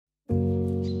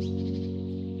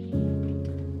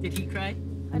Did he cry?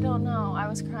 I don't know. I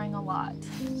was crying a lot.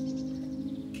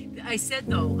 I said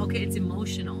though, okay, it's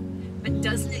emotional, but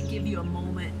doesn't it give you a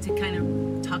moment to kind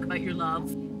of talk about your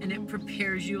love, and it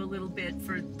prepares you a little bit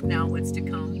for now what's to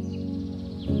come?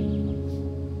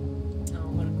 Oh,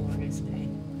 what a glorious day.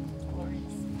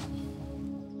 Glorious.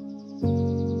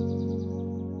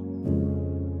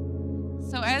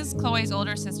 So as Chloe's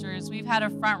older sisters, we've had a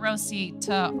front row seat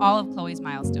to all of Chloe's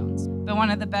milestones. But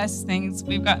one of the best things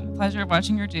we've gotten the pleasure of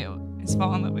watching her do is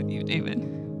fall in love with you,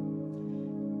 David.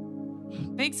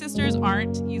 Big sisters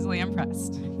aren't easily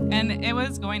impressed, and it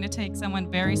was going to take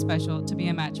someone very special to be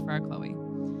a match for our Chloe.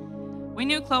 We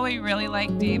knew Chloe really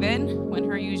liked David when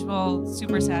her usual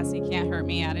super sassy, can't hurt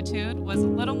me attitude was a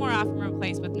little more often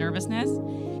replaced with nervousness,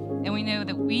 and we knew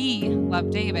that we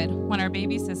loved David when our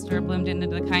baby sister bloomed into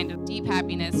the kind of deep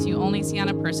happiness you only see on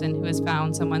a person who has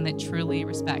found someone that truly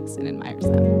respects and admires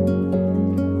them.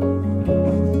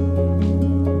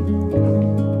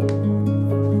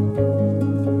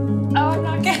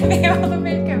 Be able to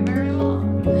make it very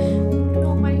long.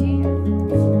 Hold my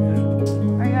hand.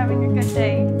 Are you having a good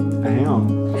day? I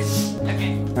am.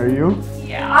 Okay. Are you?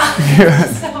 Yeah.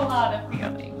 Good. So a lot of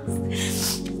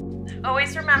feelings.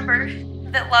 Always remember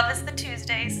that love is the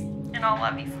Tuesdays, and I'll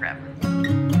love you forever.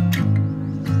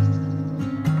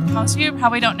 Most of you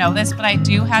probably don't know this, but I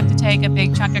do have to take a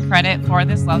big chunk of credit for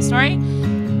this love story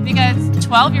because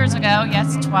 12 years ago,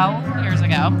 yes, 12 years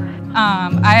ago,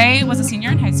 I was a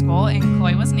senior in high school and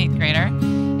Chloe was an 8th grader,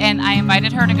 and I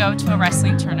invited her to go to a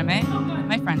wrestling tournament with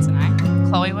my friends and I.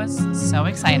 Chloe was so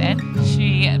excited.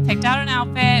 She picked out an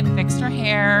outfit, fixed her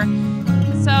hair.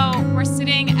 So we're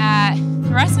sitting at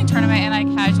the wrestling tournament and I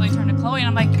casually turned to Chloe and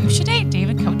I'm like, you should date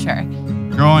David Kocher.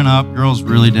 Growing up, girls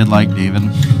really did like David.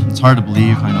 It's hard to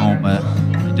believe, I know, but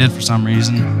they did for some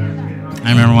reason.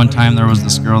 I remember one time there was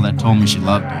this girl that told me she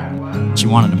loved David. She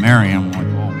wanted to marry him. I'm like,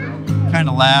 oh. Kind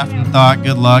of laughed and thought,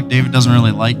 good luck. David doesn't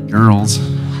really like girls.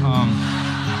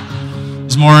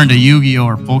 He's more into Yu-Gi-Oh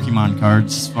or Pokemon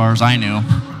cards, as far as I knew.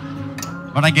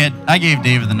 But I gave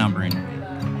David the number. And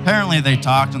apparently they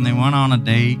talked and they went on a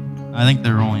date. I think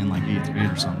they were only in like 8th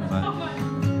grade or something,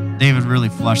 but David really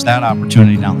flushed that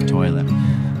opportunity down the toilet.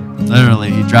 Literally,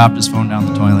 he dropped his phone down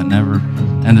the toilet, never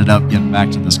ended up getting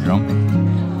back to this girl.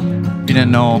 If you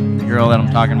didn't know, the girl that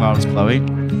I'm talking about is Chloe.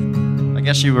 I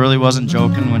guess she really wasn't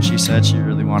joking when she said she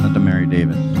really wanted to marry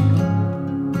David.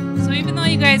 So even though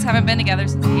you guys haven't been together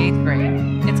since the 8th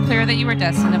grade, it's clear that you were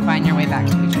destined to find your way back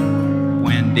to each other.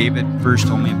 When David first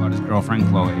told me about his girlfriend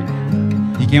Chloe,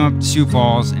 he came up to Sioux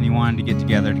Falls and he wanted to get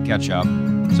together to catch up.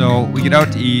 So we get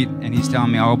out to eat and he's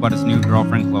telling me all about his new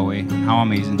girlfriend Chloe, and how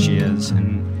amazing she is,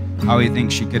 and how he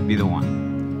thinks she could be the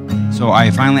one. So I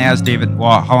finally asked David,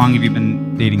 well, how long have you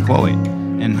been dating Chloe?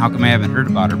 And how come I haven't heard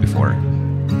about her before?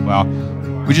 Well,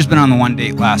 we just been on the one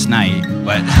date last night,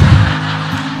 but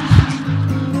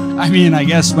I mean, I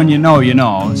guess when you know,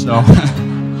 so.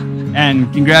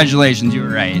 And congratulations, you were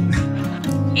right.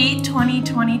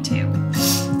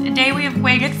 8/20/22. A day we have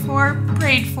waited for,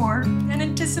 prayed for, and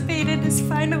anticipated is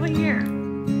finally here.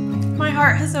 My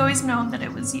heart has always known that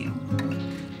it was you.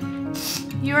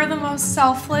 You are the most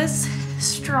selfless,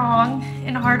 strong,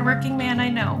 and hardworking man I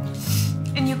know,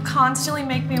 and you constantly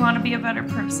make me want to be a better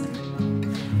person.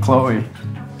 Chloe,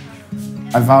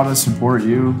 I vow to support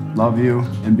you, love you,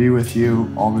 and be with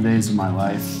you all the days of my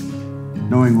life.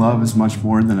 Knowing love is much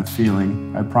more than a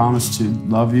feeling. I promise to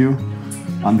love you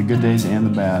on the good days and the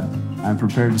bad. I'm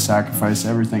prepared to sacrifice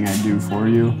everything I do for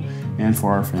you and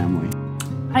for our family.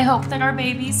 I hope that our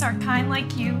babies are kind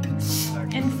like you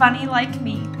and funny like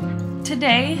me.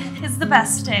 Today is the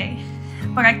best day,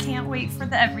 but I can't wait for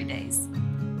the everydays.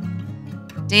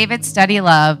 David's steady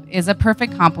love is a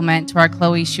perfect complement to our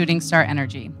Chloe shooting star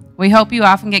energy. We hope you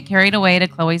often get carried away to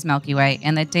Chloe's Milky Way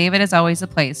and that David is always a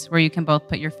place where you can both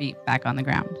put your feet back on the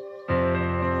ground.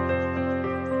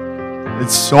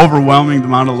 It's overwhelming the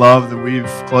amount of love that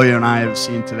Chloe and I have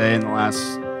seen today in the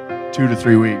last 2 to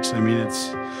 3 weeks. I mean,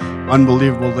 it's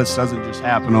unbelievable. This doesn't just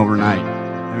happen overnight.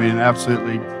 I mean,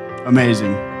 absolutely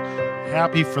amazing.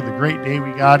 Happy for the great day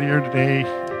we got here today.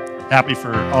 Happy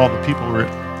for all the people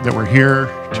that were here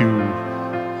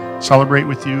to celebrate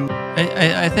with you.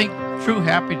 I think true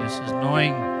happiness is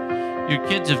knowing your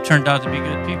kids have turned out to be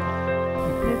good people.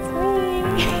 It's me.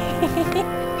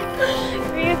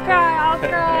 Will you cry? I'll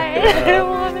cry. I don't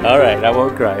want to. All right, I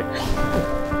won't cry.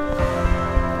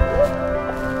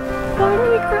 Why do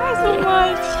we cry so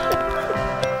much?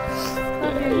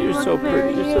 You're so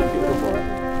pretty. You're so beautiful.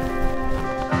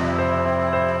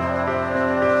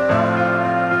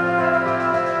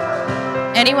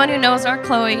 Anyone who knows our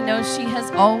Chloe knows she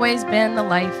has always been the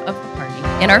life of the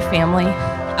party in our family.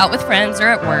 out with friends or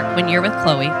at work, when you're with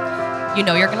Chloe, you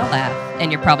know you're going to laugh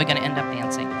and you're probably going to end up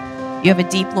dancing. You have a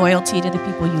deep loyalty to the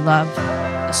people you love,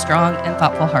 a strong and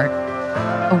thoughtful heart,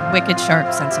 a wicked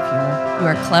sharp sense of humor. You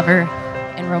are clever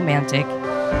and romantic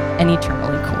and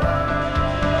eternally cool.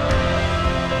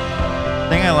 The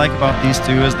thing I like about these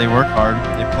two is they work hard,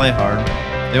 they play hard,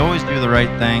 they always do the right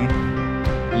thing,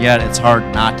 yet it's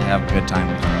hard not to have a good time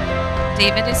with them.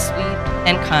 David is sweet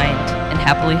and kind and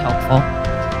happily helpful.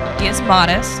 He is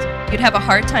modest. You'd have a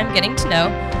hard time getting to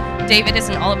know. David is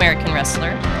an all-American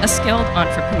wrestler, a skilled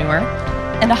entrepreneur,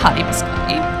 and a hottie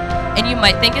biscotti. And you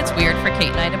might think it's weird for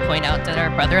Kate and I to point out that our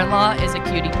brother-in-law is a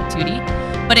cutie patootie,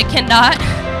 but it cannot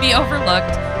be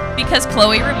overlooked because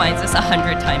Chloe reminds us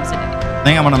 100 times a day. The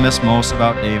thing I'm going to miss most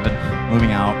about David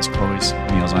moving out is Chloe's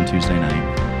meals on Tuesday night.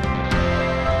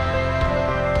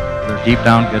 They're deep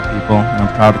down good people, and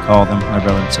I'm proud to call them my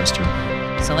brother and sister.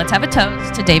 So let's have a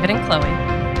toast to David and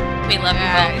Chloe. We love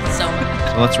you both so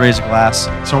much. So let's raise a glass.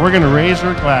 So we're going to raise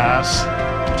our glass,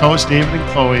 toast David and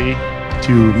Chloe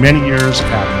to many years of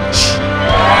happiness.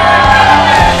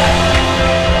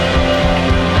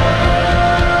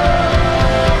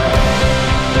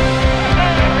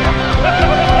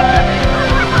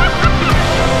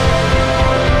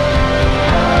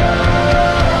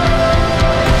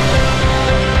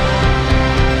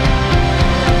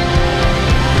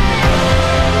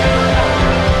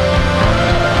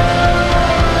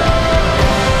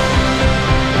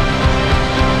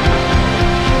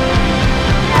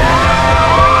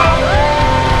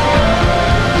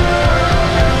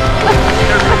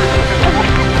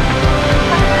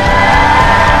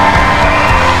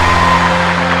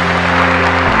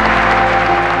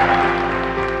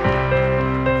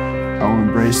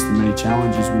 The many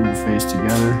challenges we will face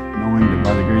together, knowing that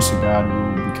by the grace of God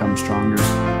we will become stronger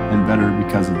and better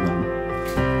because of them.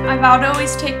 I vow to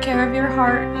always take care of your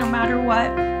heart no matter what,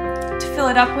 to fill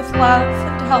it up with love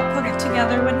and to help put it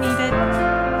together when needed,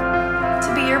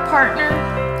 to be your partner,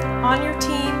 on your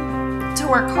team, to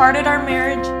work hard at our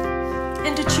marriage,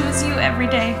 and to choose you every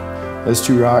day. As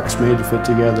two rocks made to fit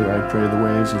together, I pray the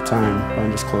waves of time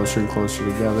bind us closer and closer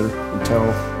together until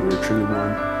we are truly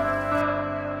one.